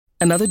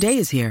Another day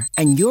is here,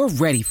 and you're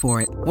ready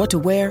for it. What to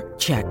wear?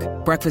 Check.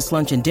 Breakfast,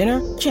 lunch, and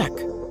dinner? Check.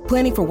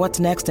 Planning for what's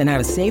next and how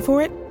to save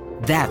for it?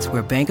 That's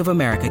where Bank of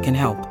America can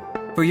help.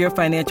 For your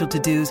financial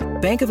to-dos,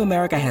 Bank of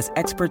America has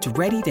experts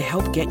ready to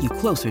help get you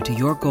closer to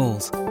your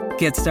goals.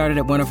 Get started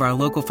at one of our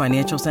local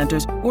financial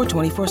centers or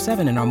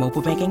 24/7 in our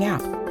mobile banking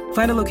app.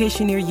 Find a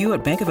location near you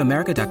at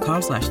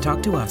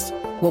bankofamerica.com/talktous.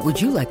 What would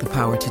you like the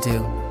power to do?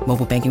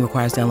 Mobile banking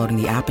requires downloading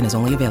the app and is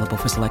only available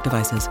for select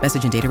devices.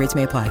 Message and data rates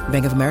may apply.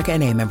 Bank of America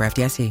N.A., member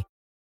FDIC.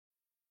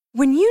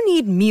 When you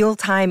need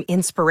mealtime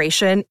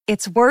inspiration,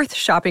 it's worth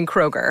shopping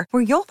Kroger,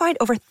 where you'll find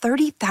over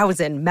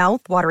 30,000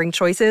 mouth-watering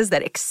choices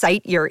that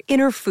excite your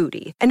inner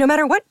foodie. And no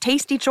matter what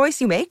tasty choice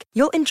you make,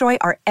 you'll enjoy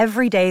our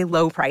everyday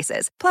low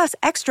prices, plus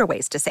extra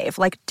ways to save,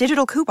 like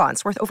digital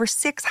coupons worth over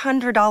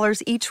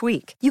 $600 each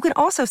week. You can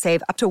also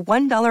save up to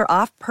 $1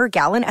 off per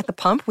gallon at the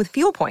pump with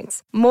fuel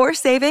points. More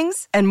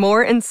savings and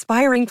more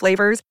inspiring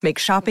flavors make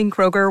shopping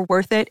Kroger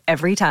worth it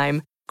every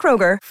time.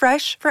 Kroger,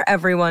 fresh for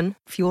everyone.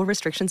 Fuel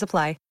restrictions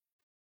apply.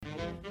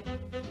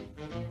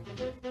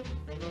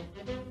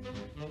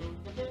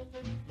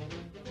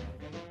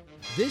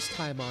 This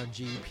time on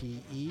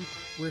GPE,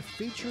 we're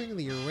featuring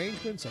the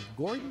arrangements of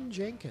Gordon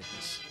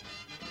Jenkins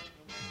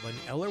when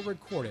Ella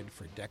recorded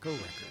for Decca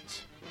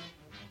Records.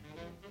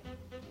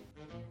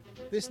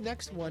 This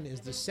next one is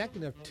the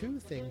second of two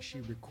things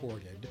she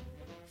recorded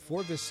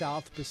for the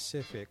South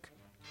Pacific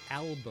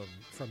album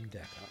from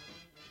Decca.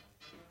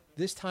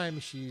 This time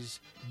she's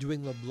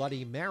doing the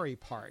Bloody Mary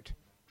part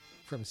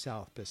from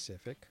South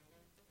Pacific.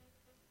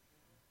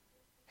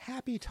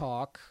 Happy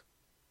Talk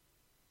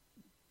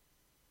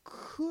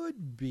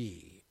could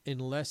be, in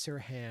lesser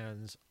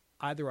hands,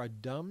 either a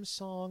dumb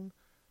song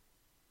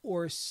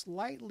or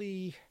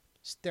slightly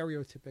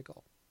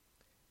stereotypical,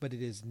 but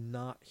it is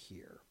not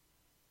here.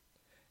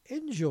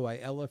 Enjoy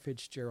Ella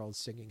Fitzgerald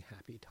singing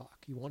Happy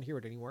Talk. You won't hear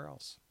it anywhere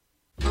else.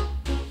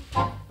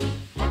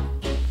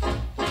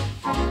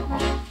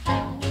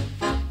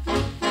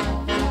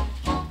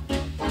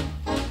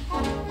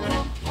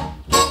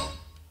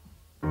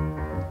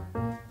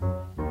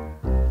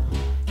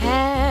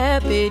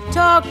 Happy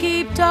talk,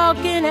 keep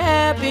talking,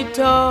 happy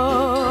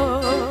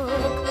talk.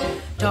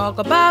 Talk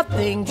about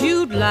things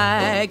you'd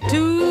like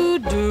to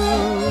do.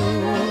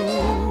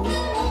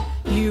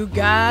 You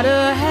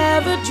gotta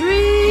have a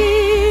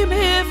dream.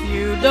 If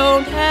you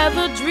don't have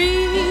a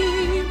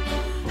dream,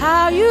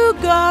 how you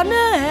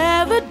gonna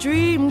have a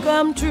dream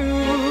come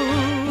true?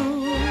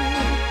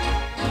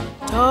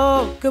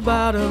 Talk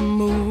about a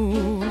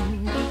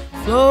moon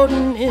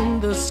floating in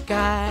the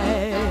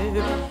sky,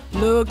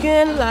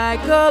 looking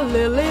like a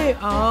lily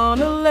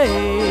on a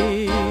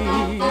lake.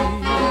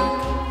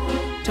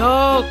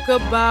 Talk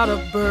about a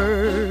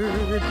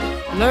bird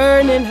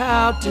learning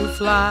how to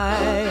fly,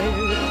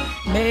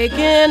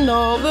 making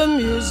all the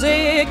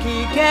music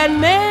he can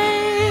make.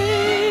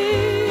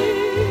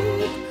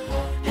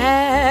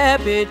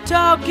 Happy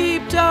talk,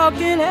 keep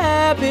talking,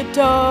 happy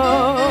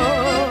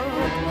talk.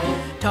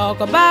 Talk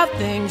about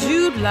things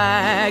you'd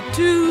like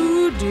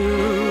to do.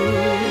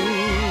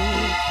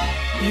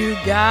 You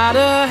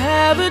gotta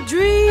have a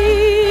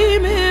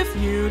dream. If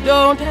you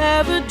don't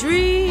have a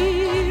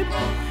dream,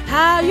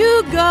 how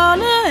you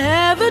gonna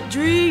have a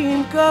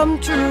dream come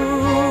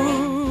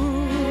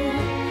true?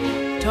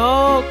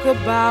 Talk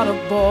about a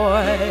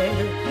boy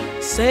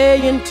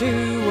saying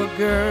to a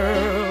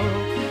girl,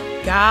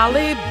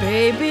 golly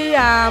baby,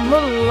 I'm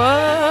a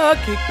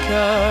lucky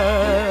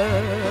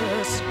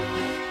cuss.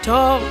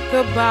 Talk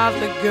about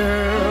the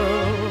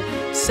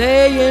girl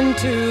saying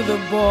to the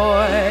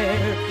boy,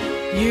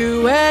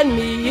 you and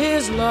me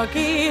is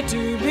lucky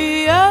to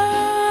be us.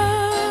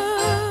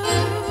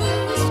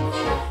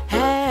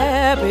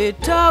 Happy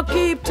talk,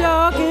 keep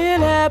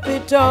talking, happy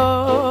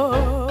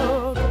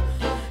talk.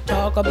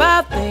 Talk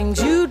about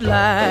things you'd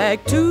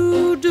like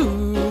to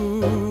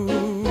do.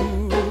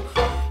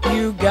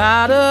 You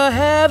gotta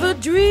have a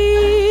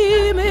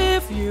dream.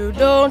 If you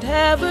don't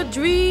have a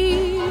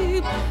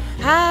dream,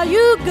 how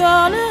you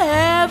gonna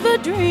have a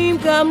dream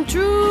come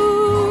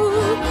true?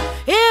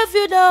 If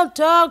you don't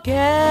talk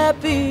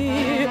happy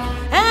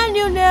and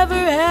you never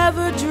have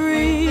a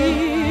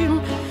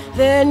dream,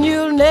 then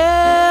you'll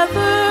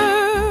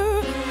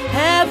never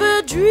have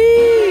a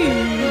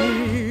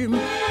dream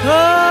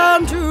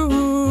come true.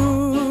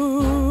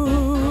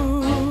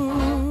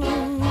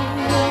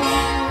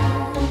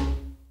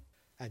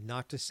 And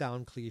not to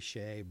sound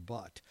cliche,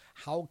 but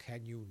how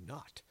can you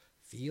not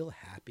feel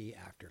happy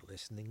after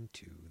listening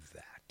to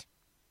that?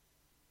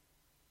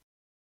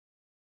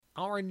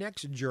 Our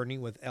next journey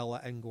with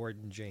Ella and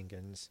Gordon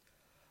Jenkins,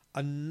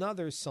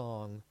 another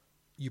song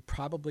you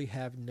probably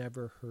have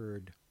never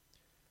heard.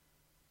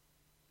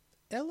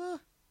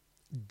 Ella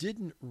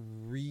didn't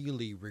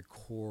really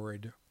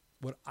record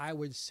what I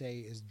would say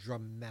is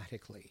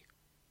dramatically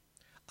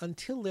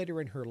until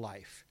later in her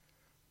life,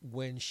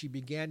 when she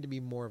began to be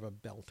more of a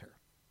belter.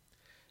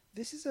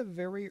 This is a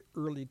very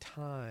early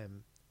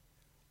time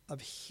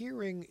of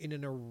hearing in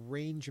an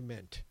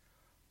arrangement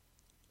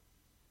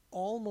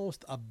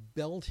almost a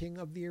belting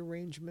of the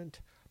arrangement,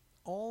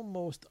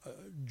 almost a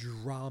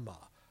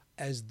drama,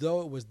 as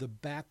though it was the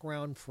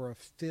background for a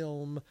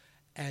film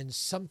and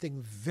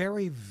something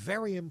very,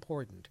 very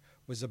important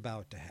was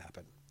about to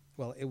happen.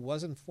 Well, it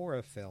wasn't for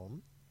a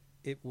film.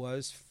 It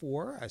was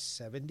for a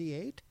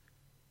 78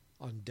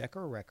 on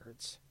Decca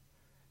Records.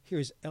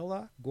 Here's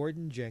Ella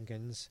Gordon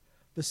Jenkins.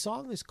 The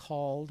song is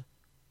called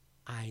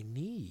I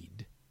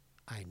Need.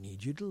 I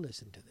need you to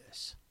listen to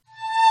this.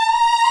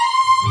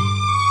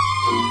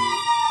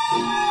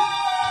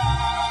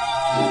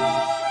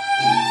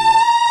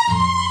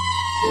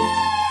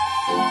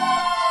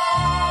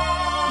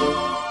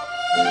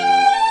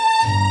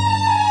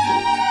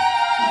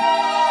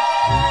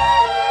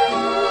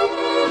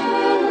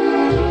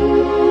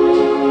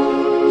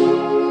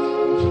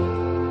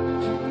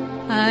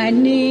 I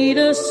need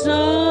a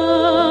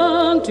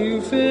song to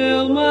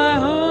fill my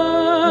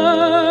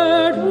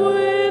heart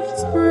with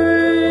spring.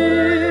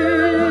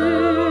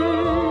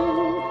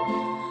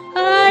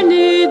 I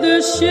need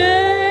the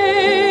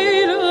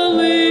shade a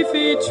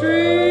leafy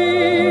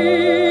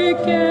tree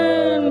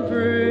can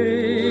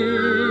bring.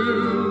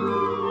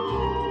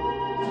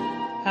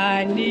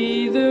 I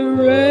need the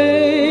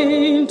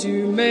rain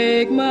to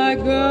make my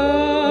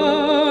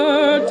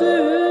garden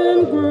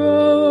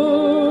grow.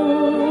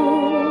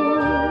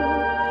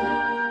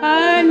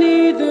 I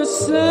need the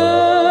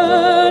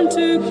sun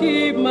to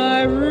keep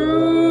my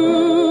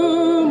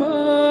room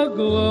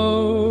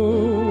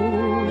aglow.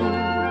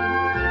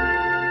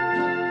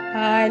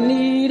 I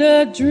need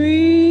a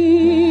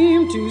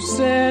dream to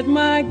set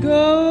my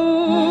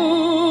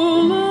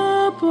goal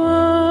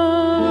upon.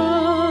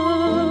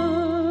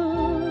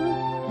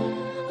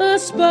 A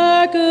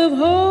spark of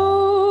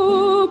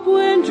hope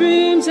when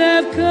dreams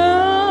have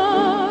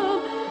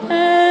come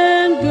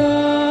and gone.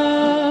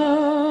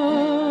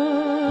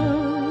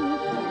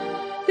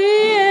 The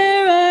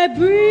air I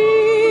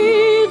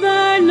breathe,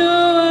 I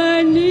know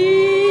I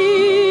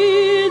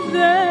need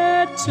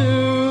that too.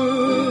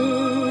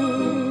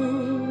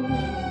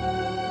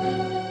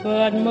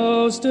 But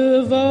most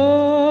of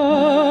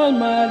all,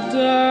 my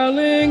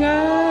darling,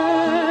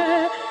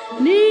 I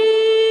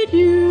need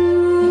you.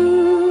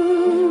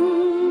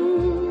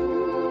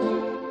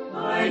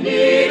 I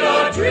need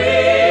a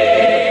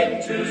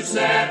dream to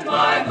set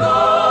my goal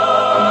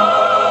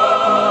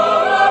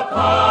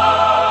upon.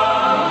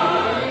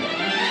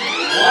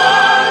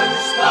 One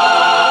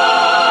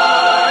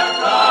spark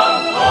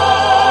of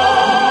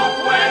hope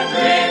when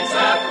dreams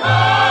have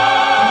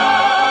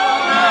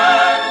come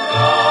and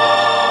gone.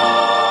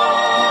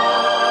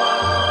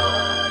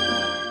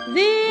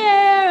 The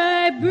air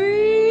I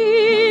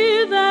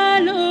breathe, I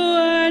know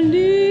I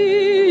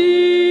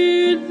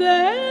need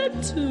that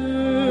too.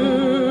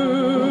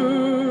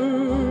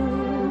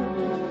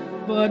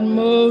 But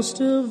most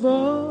of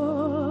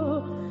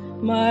all,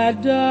 my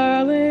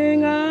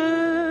darling,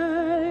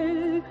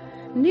 I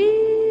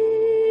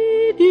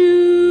need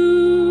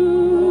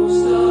you.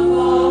 Most of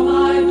all,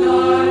 my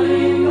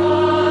darling,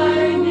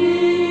 I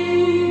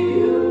need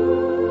you.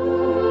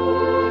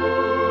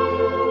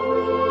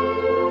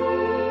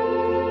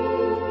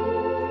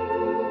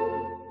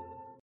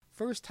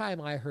 First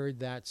time I heard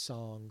that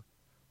song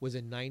was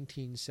in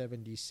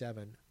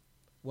 1977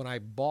 when I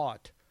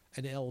bought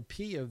an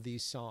LP of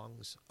these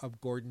songs of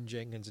Gordon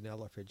Jenkins and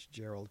Ella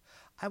Fitzgerald.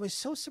 I was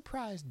so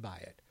surprised by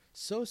it,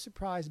 so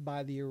surprised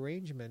by the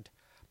arrangement,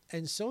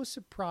 and so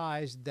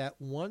surprised that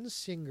one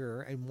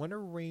singer and one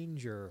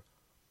arranger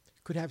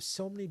could have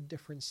so many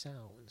different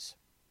sounds.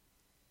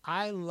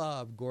 I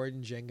love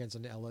Gordon Jenkins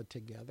and Ella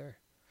together.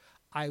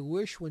 I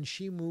wish when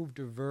she moved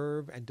to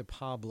Verve and to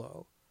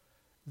Pablo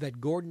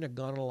that Gordon had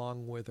gone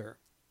along with her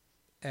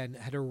and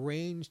had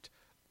arranged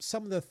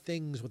some of the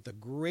things with the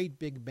great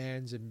big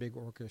bands and big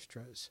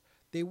orchestras.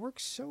 They work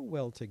so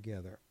well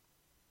together.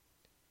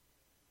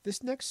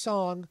 This next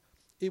song,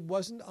 it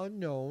wasn't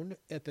unknown.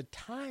 At the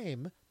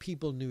time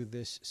people knew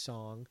this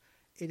song.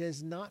 It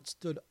has not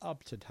stood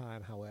up to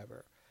time,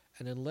 however.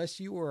 And unless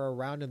you were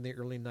around in the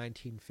early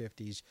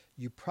 1950s,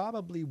 you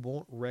probably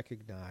won't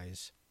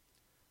recognize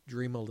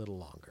Dream a Little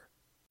Longer.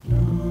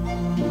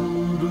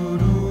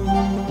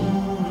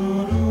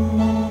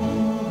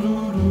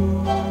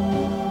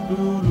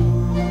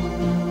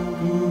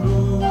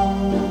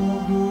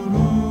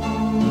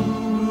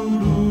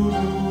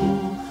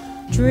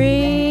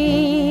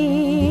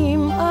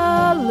 Dream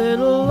a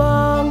little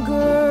longer.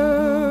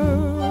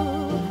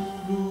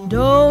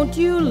 Don't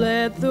you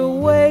let the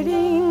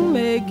waiting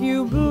make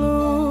you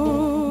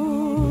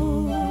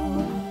blue.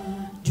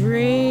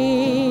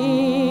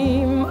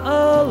 Dream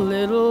a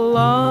little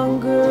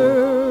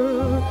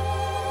longer,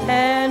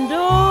 and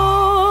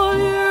all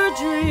your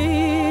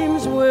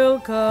dreams will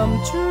come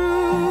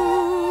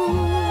true.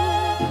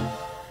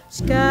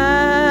 Skies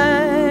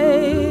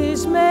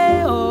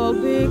may all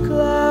be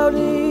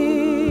cloudy.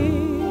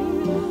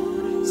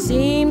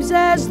 Seems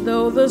as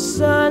though the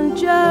sun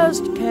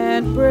just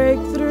can't break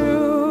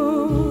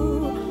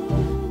through.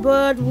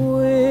 But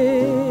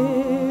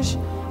wish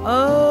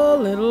a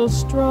little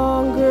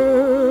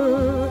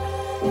stronger,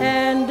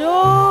 and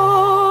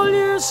all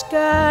your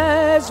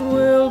skies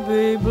will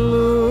be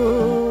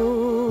blue.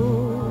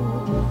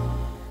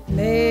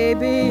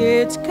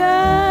 it's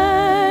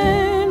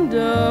kind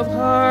of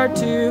hard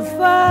to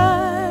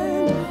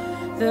find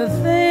the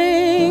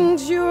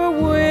things you're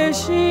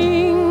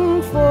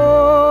wishing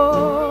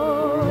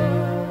for.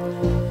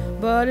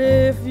 But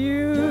if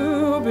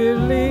you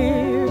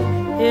believe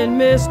in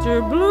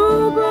Mr.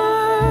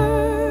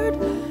 Bluebird,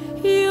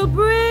 he'll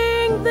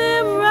bring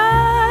them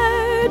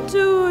right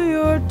to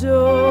your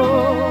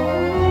door.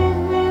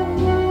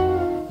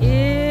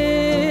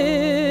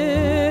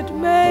 It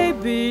may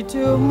be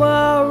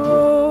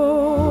tomorrow,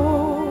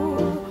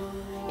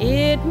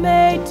 it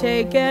may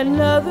take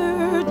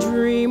another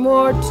dream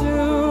or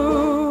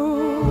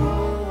two,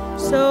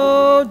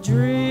 so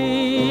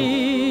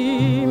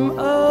dream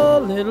a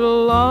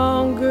little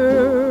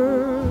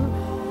longer,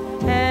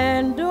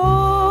 and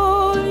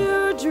all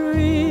your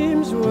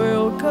dreams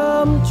will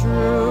come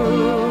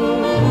true.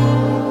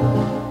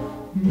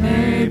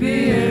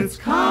 Maybe it's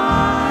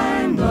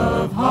kind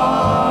of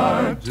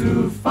hard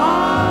to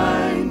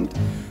find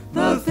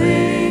the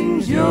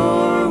things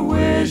you're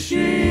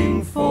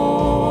wishing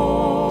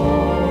for,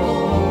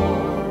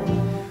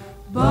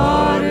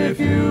 but if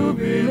you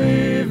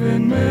believe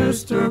in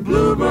Mr.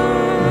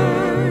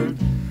 Bluebird,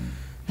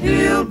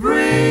 he'll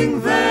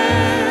bring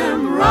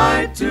them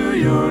right to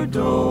your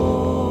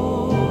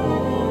door.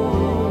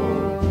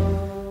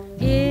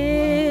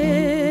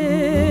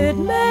 It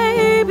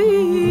may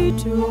be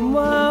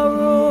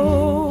tomorrow,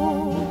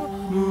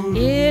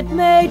 it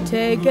may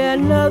take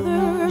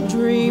another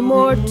dream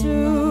or two.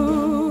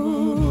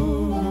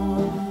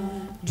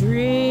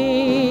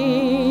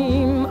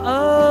 Dream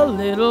a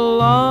little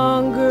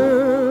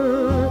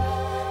longer,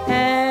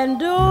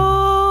 and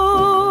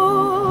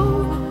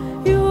all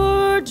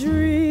your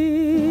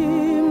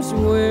dreams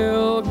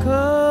will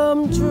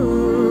come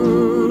true.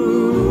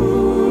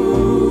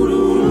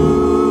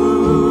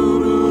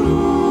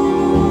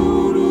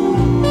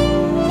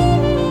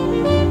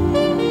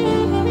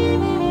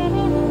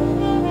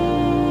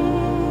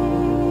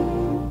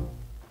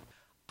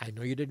 I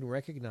know you didn't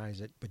recognize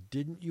it, but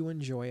didn't you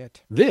enjoy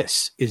it?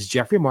 This is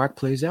Jeffrey Mark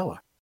Plays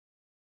Ella.